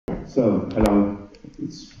So, hello,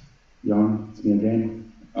 it's Jan, it's me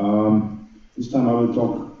again. This time I will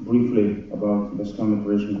talk briefly about best common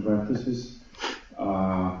operational practices,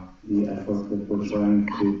 the effort that we're trying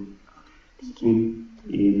to stream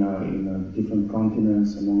in different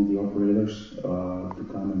continents among the operators to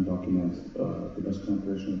come and document the best common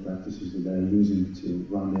operational practices that they're using to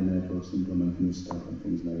run their networks, implement new stuff and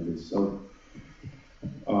things like this. So,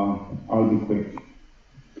 I'll be quick.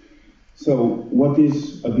 So, what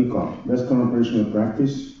is a BCOP? Best common operational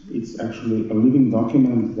practice. It's actually a living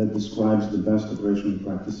document that describes the best operational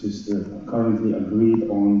practices that are currently agreed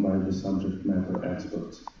on by the subject matter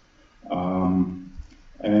experts.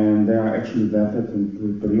 And they are actually vetted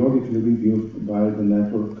and periodically reviewed by the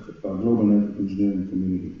network, global network engineering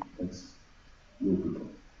community. That's you people.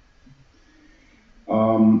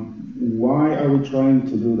 Why are we trying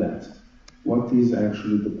to do that? What is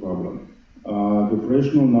actually the problem? The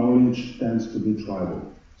operational knowledge tends to be tribal.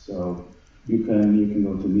 So you can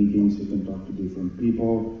go to meetings, you can talk to different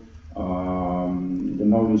people. The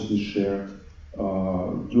knowledge is shared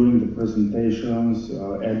during the presentations,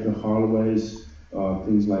 at the hallways,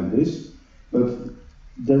 things like this. But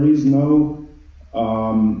there is no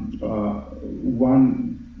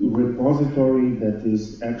one repository that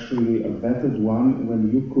is actually a vetted one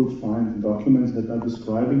when you could find documents that are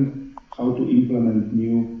describing how to implement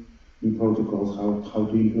new protocols, how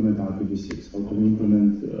to implement IPv6, how to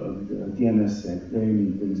implement DNSSEC,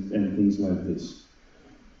 naming things, and things like this.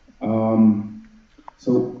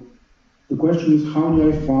 So the question is, how do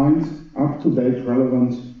I find up-to-date,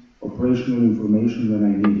 relevant operational information when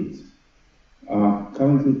I need it?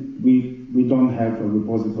 Currently, we don't have a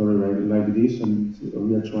repository like this, and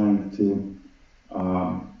we are trying to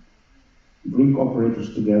bring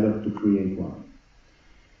operators together to create one.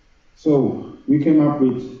 So we came up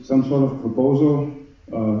with some sort of proposal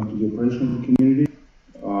to the operational community.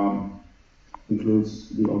 Includes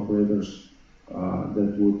the operators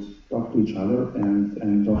that would talk to each other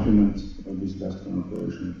and document these best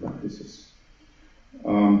operational practices.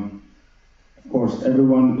 Of course,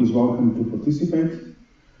 everyone is welcome to participate,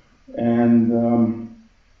 and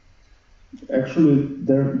actually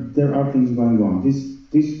there are things going on.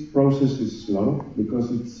 This process is slow because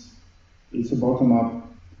it's a bottom-up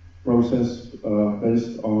process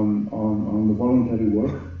based on the voluntary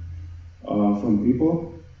work from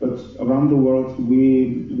people. But around the world,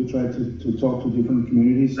 we try to talk to different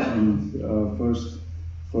communities, and first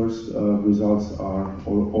results are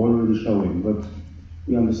already showing. But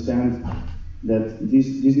we understand that this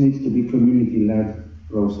needs to be community-led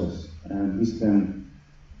process, and this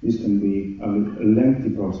can be a lengthy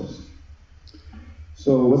process.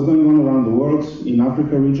 So what's going on around the world? In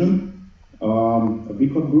Africa region, a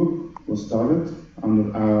BCOP group was started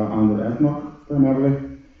under FNOC primarily,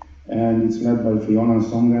 and it's led by Fiona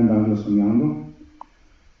Nsonga and Douglas Onyango.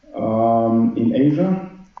 In Asia,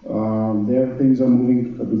 there things are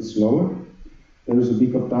moving a bit slower. There is a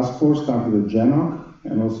BCOP task force started at GENOC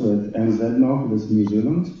and also at NZNOC, that's New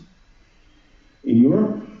Zealand. In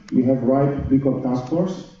Europe, we have RIPE BCOP task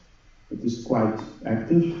force. It is quite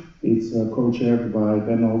active. It's co-chaired by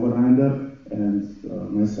Ben Overreinder and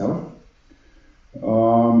myself.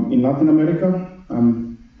 In Latin America,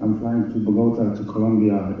 I'm flying to Bogota, to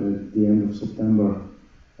Colombia at the end of September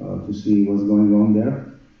to see what's going on there.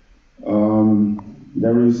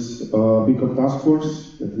 There is a BCOP task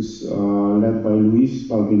force that is led by Luis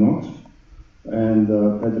Balvinot and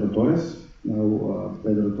Pedro Torres. Now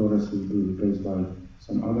Pedro Torres will be replaced by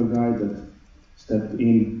some other guy that stepped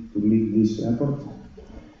in to lead this effort.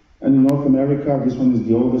 And in North America, this one is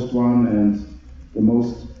the oldest one and the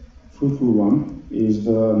most fruitful one, is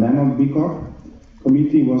the NANOC BCOP.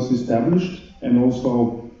 Committee was established, and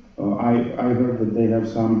also I heard that they have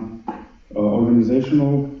some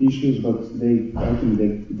organizational issues, but I think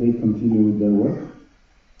they continue with their work.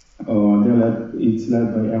 It's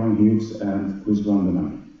led by Aaron Hughes and Chris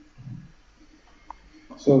Grundeman.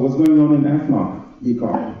 So what's going on in FNOC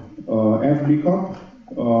BCOP?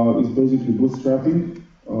 FBCOP is basically bootstrapping,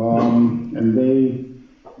 and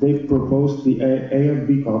they proposed the AF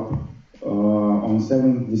BCOP on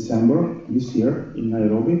 7th December this year in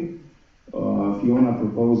Nairobi. Fiona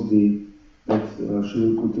proposed that she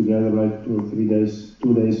will put together like 2 or 3 days,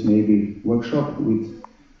 2 days maybe, workshop with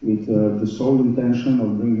the sole intention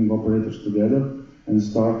of bringing operators together and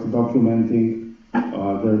start documenting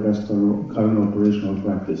their best current operational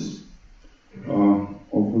practice.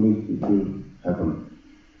 Hopefully it will happen.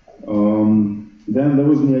 Then there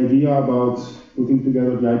was the idea about putting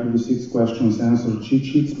together the IPv6 questions answer cheat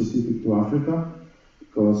sheet specific to Africa,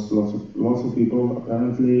 because lots of people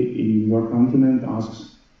apparently in your continent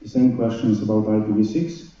ask the same questions about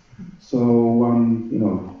IPv6, So one,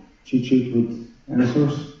 cheat sheet with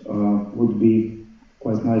answers would be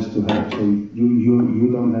quite nice to have. So you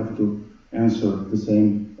don't have to answer the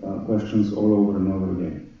same questions all over and over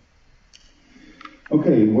again.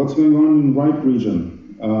 Okay, what's going on in RIPE region?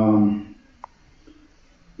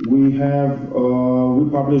 We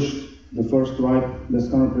published the first RIPE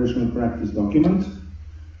Best Operational Practice document.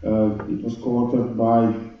 It was co-authored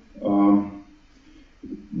by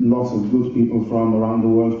lots of good people from around the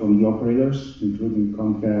world, from the operators, including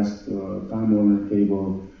Comcast, Time Warner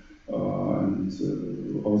Cable, and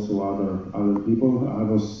also other people. I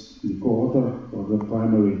was the co-author or the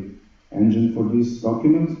primary engine for this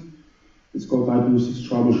document. It's called IPv6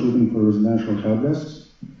 Troubleshooting for Residential Help Desks.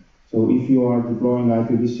 So if you are deploying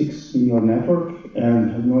IPv6 in your network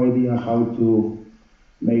and have no idea how to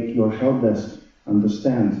make your help desk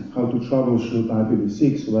understand how to troubleshoot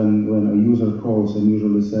IPv6 when a user calls and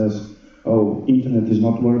usually says, oh, internet is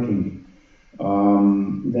not working,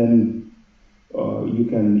 then you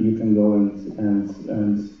can go and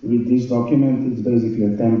read this document. It's basically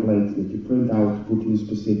a template that you print out, put in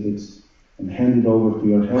specifics, and hand it over to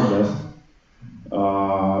your help desk.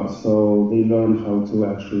 So they learn how to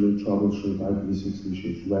actually troubleshoot IPv6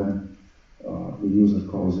 issues when the user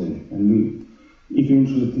calls in. And if you're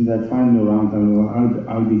interested in that, find me around.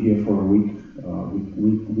 I'll be here for a week.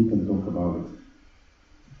 We can talk about it.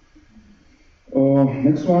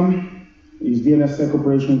 Next one is DNSSEC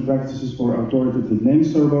operational practices for authoritative name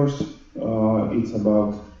servers.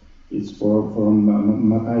 It's from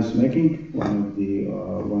Matthijs Mecking, one of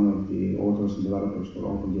the authors and developers for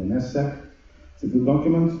OpenDNSSEC. It's a good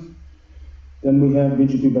document. Then we have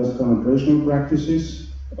BGP best operational practices.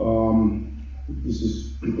 This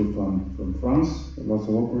is people from France, lots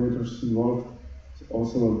of operators involved. It's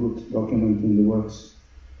also a good document in the works.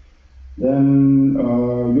 Then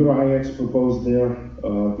EuroIX proposed their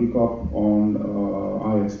BCOP on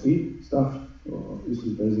IXP stuff. This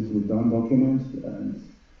is basically a done document, and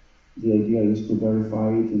the idea is to verify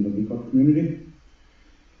it in the BCOP community.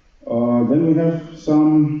 Then we have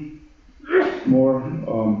some more,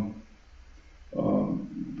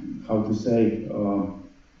 how to say,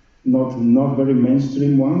 not very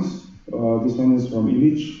mainstream ones. This one is from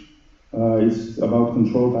Illich. It's about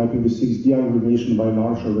controlled IPv6 deaggregation by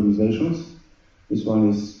large organizations. This one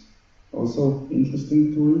is also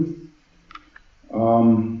interesting to read.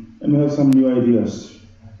 And we have some new ideas.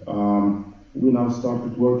 We now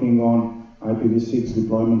started working on IPv6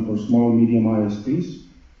 deployment for small, medium ISPs.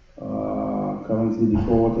 Currently, the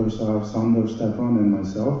co-authors are Sander, Stefan, and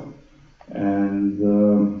myself. And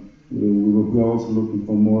we're also looking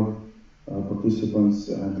for more participants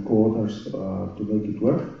and co-authors to make it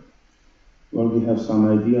work. Well, we have some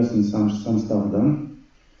ideas and some stuff done.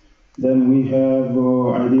 Then we have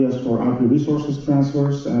ideas for IP resources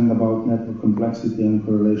transfers and about network complexity and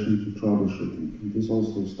correlation to troubleshooting. And this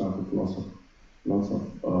also started lots of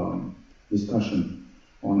discussion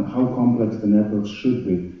on how complex the networks should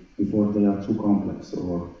be before they are too complex,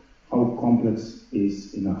 or how complex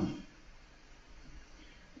is enough.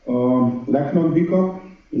 LACNOG BCOP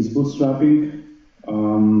is bootstrapping.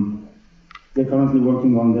 They're currently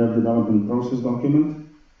working on their development process document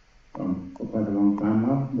for quite a long time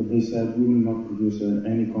now, but they said we will not produce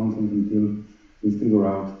any content until we figure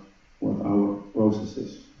out what our process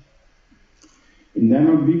is. In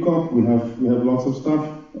NANOG BCOP, we have lots of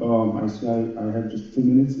stuff. I see I have just 2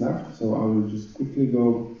 minutes left, so I will just quickly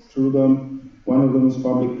go through them. One of them is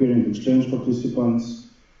public peering exchange participants.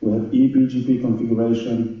 We have eBGP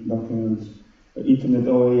configuration document, Ethernet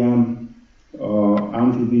OAM,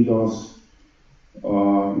 anti-DDoS.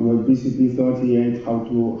 We have BCP 38, how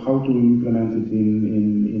to implement it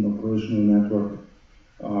in operational network,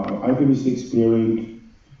 IPv6 peering,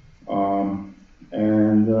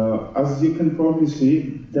 and as you can probably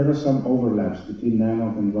see, there are some overlaps between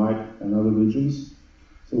NANOG and RIPE and other regions.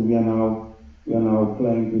 So we are now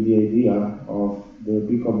playing with the idea of the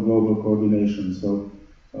BCOP global coordination. So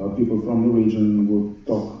people from the region would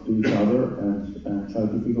talk to each other and try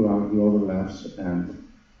to figure out the overlaps and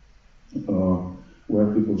where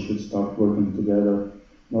people should start working together,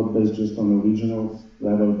 not based just on a regional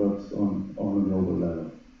level, but on a global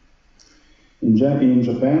level. In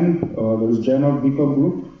Japan, there is JANOG BCOP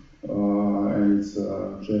group, and it's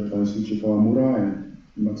chaired by Suichi Kawamura and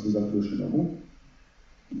Matsuzaku Yoshinobu.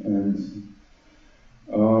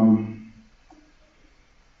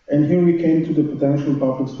 And here we came to the potential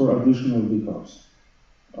topics for additional BCOPs.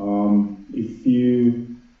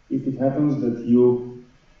 If it happens that you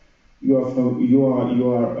are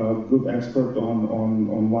a good expert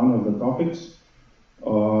on one of the topics,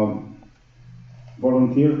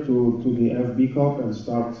 volunteer to the BCOP and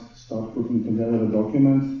start putting together a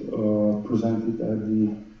document, present it at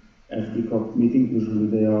the BCOP meeting. Usually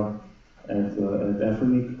they are at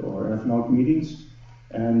EFRNIC or FNOC meetings,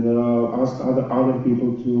 and ask other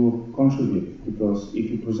people to contribute, because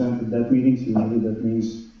if you present at that meetings, usually that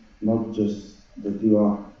means not just that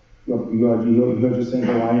you're just saying,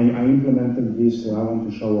 oh, I implemented this, I want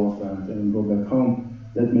to show off and go back home.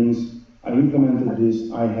 That means I implemented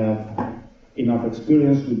this, I have enough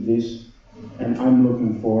experience with this, and I'm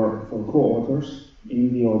looking for co-authors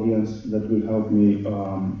in the audience that will help me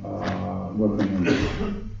working on this.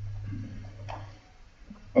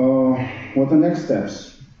 What are next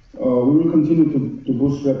steps? We will continue to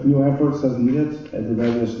bootstrap new efforts as needed at the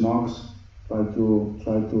various NOCs, try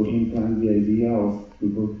to implement the idea of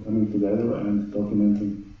people coming together and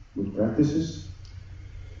documenting good practices.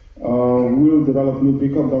 We will develop new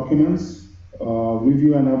BCOP documents,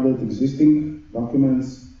 review and update existing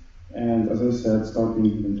documents, and as I said, starting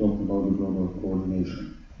and talking about the global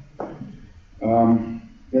coordination.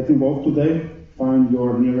 Get involved today, find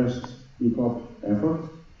your nearest BCOP effort,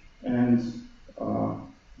 and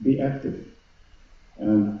be active.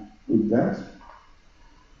 And with that,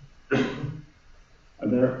 are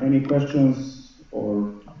there any questions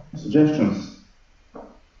or suggestions?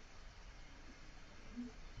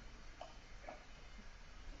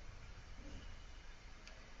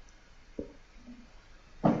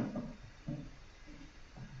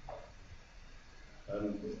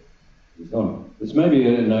 This may be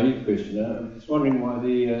a naive question. I'm just wondering why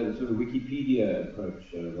the sort of Wikipedia approach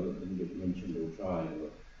didn't get mentioned or tried.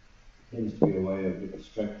 It tends to be a way of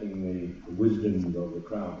extracting the wisdom of the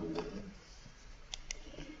crowd.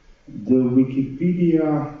 The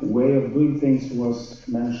Wikipedia way of doing things was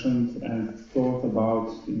mentioned and thought about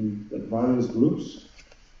in various groups.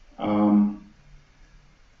 And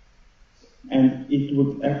it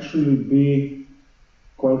would actually be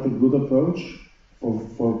quite a good approach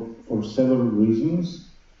for several reasons,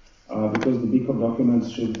 because the BCOP documents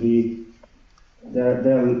should be,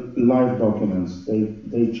 they're live documents.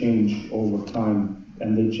 They change over time,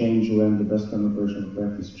 and they change when the best kind of version of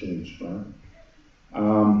practice change, right?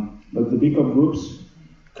 But the BCOP groups,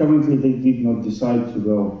 currently they did not decide to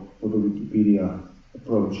go for the Wikipedia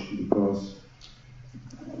approach, because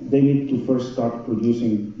they need to first start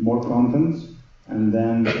producing more content, and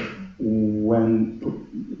then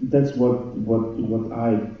that's what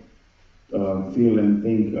I feel and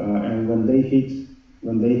think, and when they hit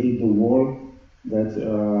the wall, that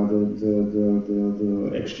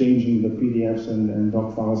the exchanging the PDFs and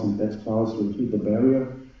doc files and text files will hit the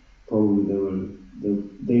barrier, probably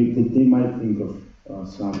they might think of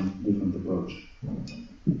some different approach.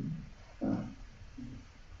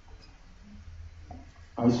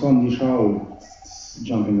 I saw Nishao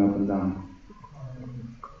jumping up and down.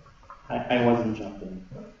 I wasn't jumping.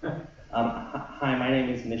 Hi, my name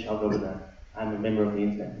is Nishal Govardhan. I'm a member of the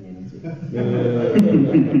internet community.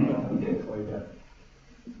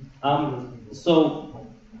 So,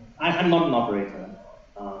 I'm not an operator,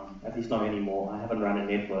 at least not anymore. I haven't run a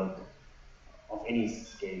network of any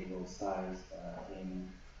scale or size in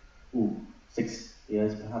 6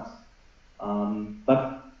 years perhaps.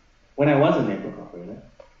 But when I was a network operator,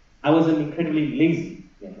 I was an incredibly lazy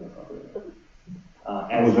network operator.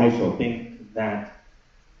 As I think that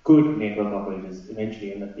good network operators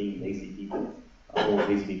eventually end up being lazy people, or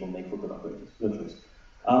lazy people make for good operators. No choice.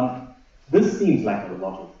 This seems like a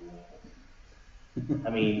lot of work. I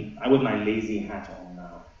mean, I with my lazy hat on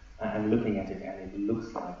now, I'm looking at it and it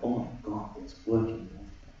looks like, oh my God, there's work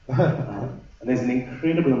involved. And there's an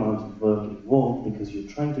incredible amount of work involved because you're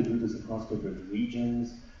trying to do this across different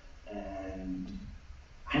regions, and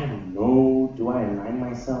I don't know, do I align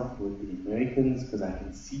myself with the Americans because I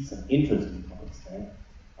can see some interesting topics there?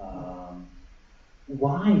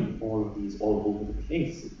 Why all of these all over the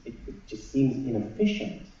place? It just seems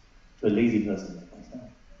inefficient to a lazy person like myself.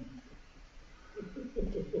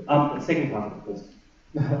 The second part of the question.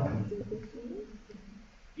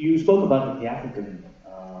 You spoke about the African,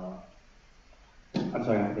 I'm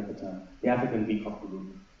sorry, I forget the term, the African BCOP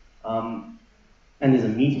group. And there's a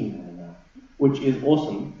meeting coming up, which is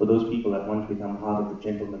awesome for those people that want to become part of the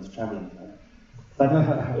gentleman's traveling club. But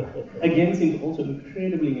again, seems also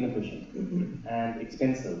incredibly inefficient and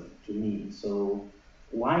expensive to me. So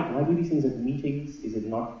why do these things at meetings? Is it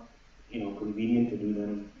not, convenient to do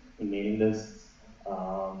them in mailing lists?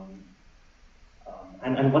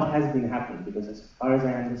 And what has been happening? Because as far as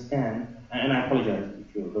I understand, and I apologize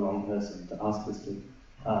if you're the wrong person to ask this to,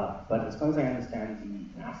 but as far as I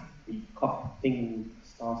understand, the COP thing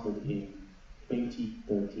started in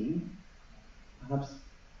 2013, perhaps.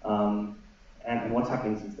 And And what's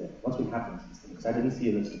happening since then? What's been happening since then? Because I didn't see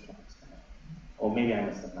a list of topics. Or maybe I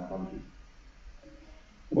missed it now, probably.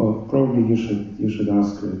 Well, probably you should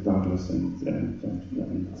ask Douglas and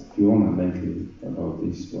Fiona lately about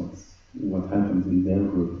this. What happened in their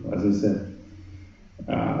group? As I said,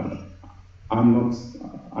 I'm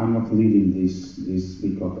not leading these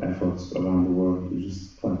BCOP efforts around the world. We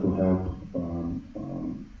just try to help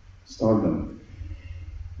start them.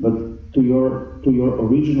 But to your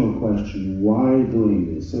original question, why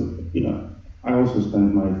doing this? So, I also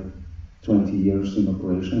spent my 20 years in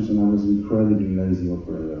operations, and I was an incredibly lazy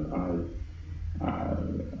operator.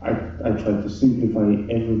 I tried to simplify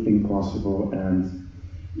everything possible, and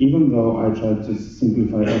even though I tried to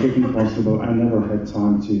simplify everything possible, I never had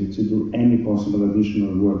time to do any possible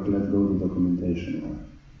additional work, let go the documentation.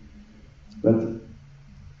 But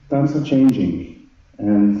times are changing,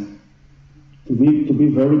 and to be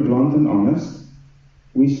very blunt and honest,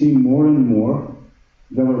 we see more and more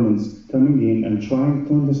governments coming in and trying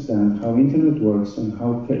to understand how internet works and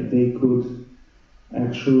how they could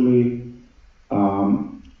actually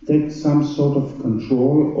take some sort of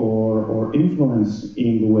control or influence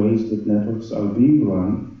in the ways that networks are being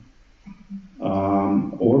run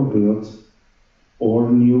or built or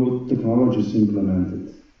new technologies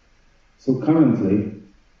implemented. So currently,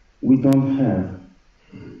 we don't have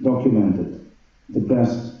documented the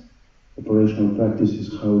best operational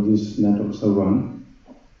practices, how these networks are run,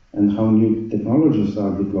 and how new technologies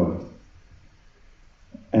are deployed.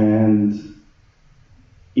 And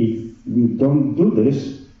if we don't do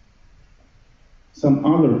this, some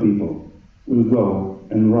other people will go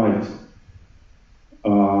and write.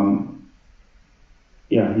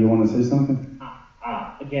 Yeah, you want to say something?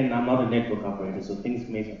 Again, I'm not a network operator, so things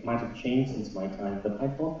might have changed since my time, but I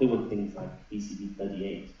thought there were things like BCP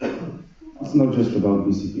 38. It's not just about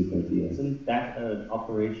BCP 38. Isn't that an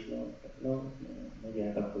operational? No, maybe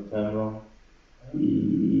I got the term wrong.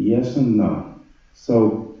 Yes and no.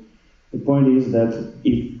 So the point is that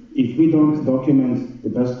if we don't document the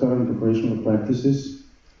best current operational practices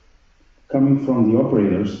coming from the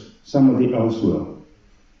operators, somebody else will.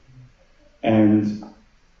 And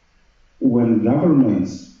when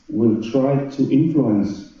governments will try to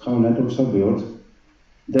influence how networks are built,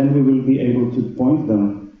 then we will be able to point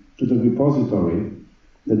them to the repository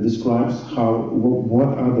that describes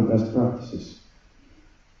what are the best practices.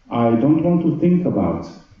 I don't want to think about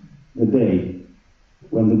the day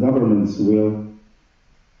when the governments will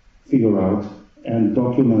figure out and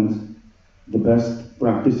document the best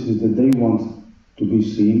practices that they want to be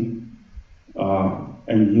seen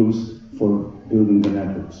and used for building the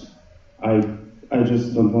networks. I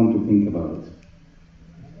just don't want to think about it.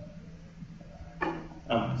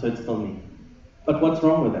 So it's still me. But what's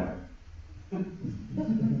wrong with that?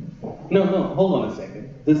 No, hold on a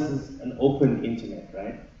second. This is an open internet,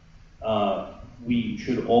 right? We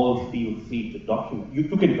should all feel free to document. You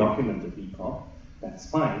can document the BCOP, that's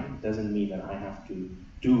fine. It doesn't mean that I have to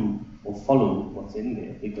do or follow what's in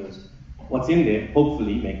there, because what's in there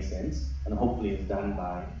hopefully makes sense, and hopefully is done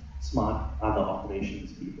by smart other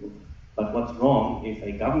operations people. But what's wrong if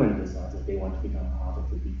a government decides that they want to become part of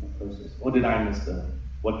the BCOP process? Or did I miss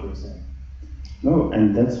what you were saying? No,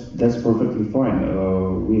 and that's perfectly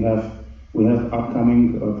fine. We have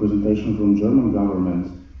upcoming presentation from German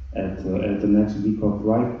government at the next BCOP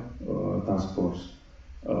RIPE task force,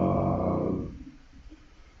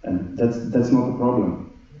 and that's not a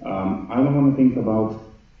problem. I don't want to think about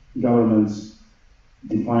governments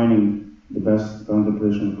defining the best current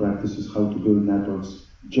operational practices, how to build networks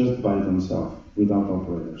just by themselves without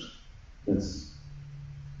operators. That's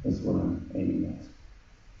what I'm aiming at.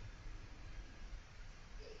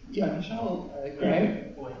 Yeah, Michelle,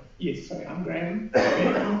 Graham. Yes, sorry, I'm Graham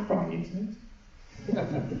from the internet.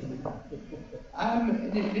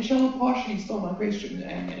 Michelle partially stole my question,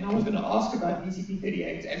 and I was going to ask about BCP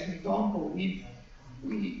 38 as an example.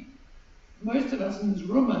 Most of us in this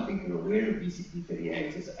room, I think, are aware of BCP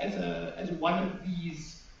 38 as one of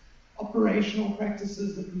these operational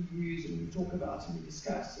practices that we use and we talk about and we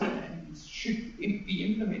discuss and should be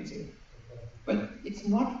implemented. But it's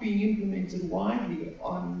not being implemented widely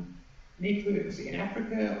on networks in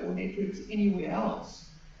Africa or networks anywhere else.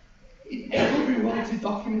 It's all very well to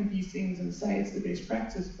document these things and say it's the best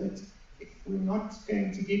practice, but if we're not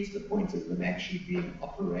going to get to the point of them actually being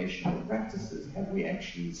operational practices, have we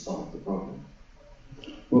actually solved the problem?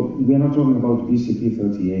 Well, we are not talking about BCP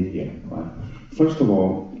 38 here, right? First of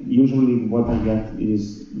all, usually what I get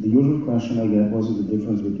is, the usual question I get was the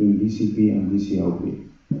difference between BCP and BCOP.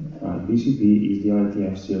 BCP is the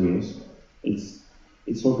IETF series.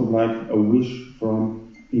 It's sort of like a wish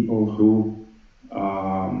from people who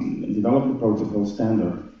develop the protocol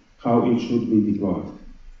standard, how it should be deployed.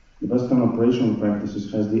 The Western operational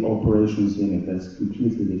practices has the operations in it. That's a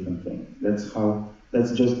completely different thing. That's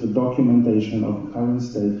just the documentation of the current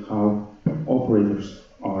state, how operators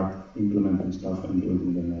are implementing stuff and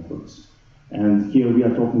building their networks. And here we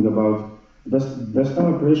are talking about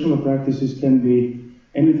Western operational practices can be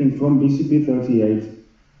anything from BCP 38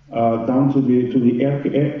 down to the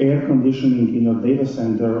air conditioning in your data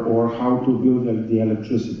center, or how to build the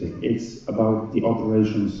electricity. It's about the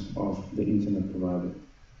operations of the internet provider.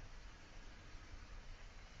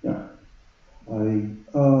 Yeah. Hi,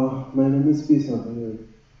 my name is Faisal.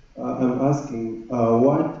 I'm asking,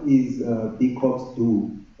 what is BCOPs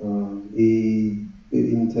do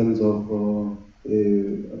in terms of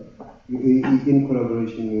in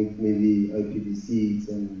collaboration with maybe IPv6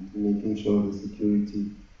 and making sure the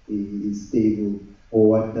security is stable, or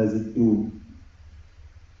what does it do?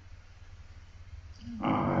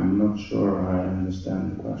 I'm not sure I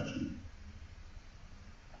understand the question.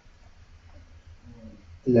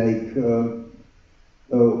 Like,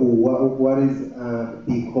 what is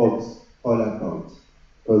BCOPs all about?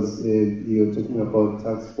 Because you're talking about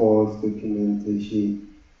task force, documentation.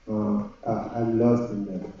 I'm lost in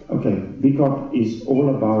that. Okay, BCOP is all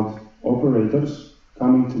about operators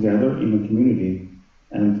coming together in a community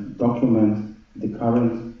and document the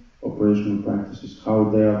current operational practices, how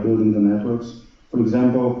they are building the networks. For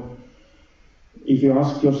example, if you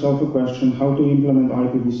ask yourself a question, how to implement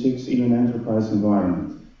IPv6 in an enterprise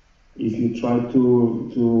environment, if you try to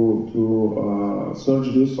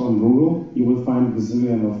search this on Google, you will find a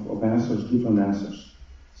gazillion of answers, different answers.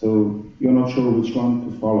 So you're not sure which one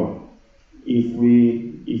to follow. If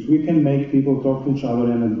we can make people talk to each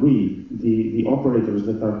other and agree, the operators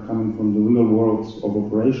that are coming from the real worlds of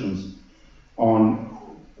operations, on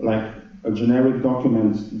like a generic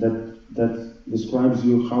document that describes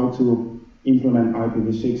you how to implement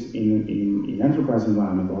IPv6 in enterprise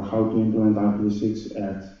environment, or how to implement IPv6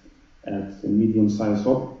 at a medium-sized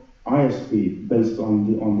ISP based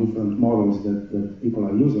on different models that people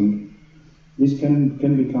are using, this can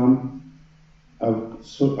become a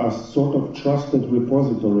sort of trusted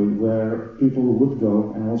repository where people would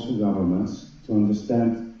go, and also governments, to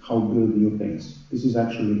understand how to build new things. This is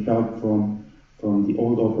actually help from the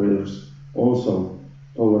old operators also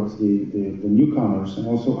towards the newcomers, and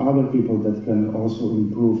also other people that can also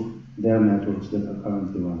improve their networks that are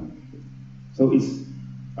currently running. So it's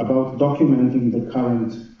about documenting the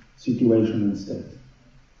current situation and state.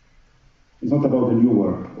 It's not about the new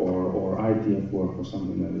work or IETF work or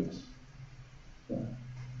something like this. Yeah.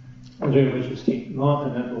 Andrea Wojcicki, not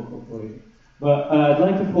a network operator. But I'd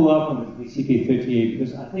like to follow up on the BCP 38,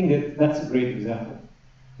 because I think that's a great example.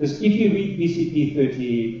 Because if you read BCP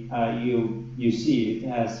 38, you see it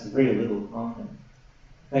has very little content.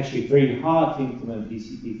 It's actually very hard to implement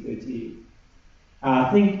BCP 38.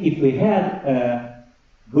 I think if we had a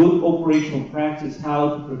good operational practice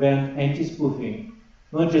how to prevent anti-spoofing,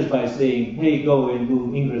 not just by saying, hey, go and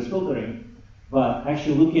do ingress filtering, but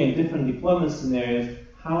actually looking at different deployment scenarios.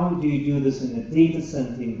 How do you do this in a data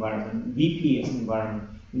center environment, VPS environment,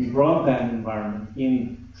 in broadband environment,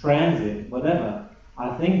 in transit, whatever?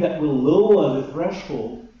 I think that will lower the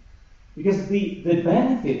threshold, because the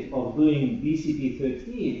benefit of doing BCP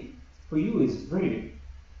 38 for you is very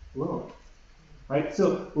low, right?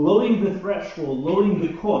 So lowering the threshold, lowering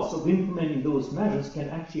the cost of implementing those measures can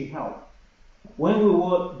actually help. When we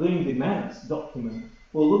were doing the MENAS document,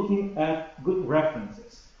 we're looking at good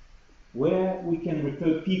references where we can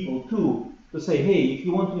refer people to say, hey, if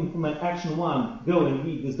you want to implement action 1, go and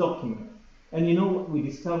read this document. And you know what we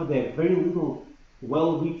discovered there? Very little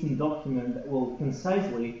well-written document that will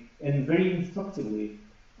concisely and very instructively,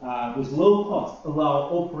 with low cost, allow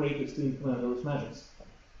operators to implement those measures.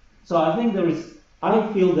 So I think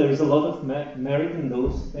I feel there is a lot of merit in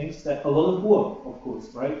those things, that a lot of work, of course,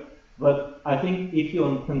 right? But I think if you're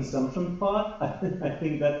on consumption part, I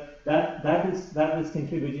think that is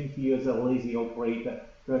contributing to you as a lazy operator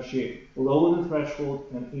to actually lower the threshold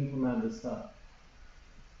and implement the stuff.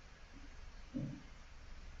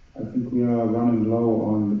 I think we are running low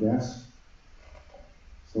on the gas.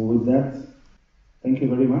 So with that, thank you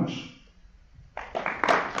very much.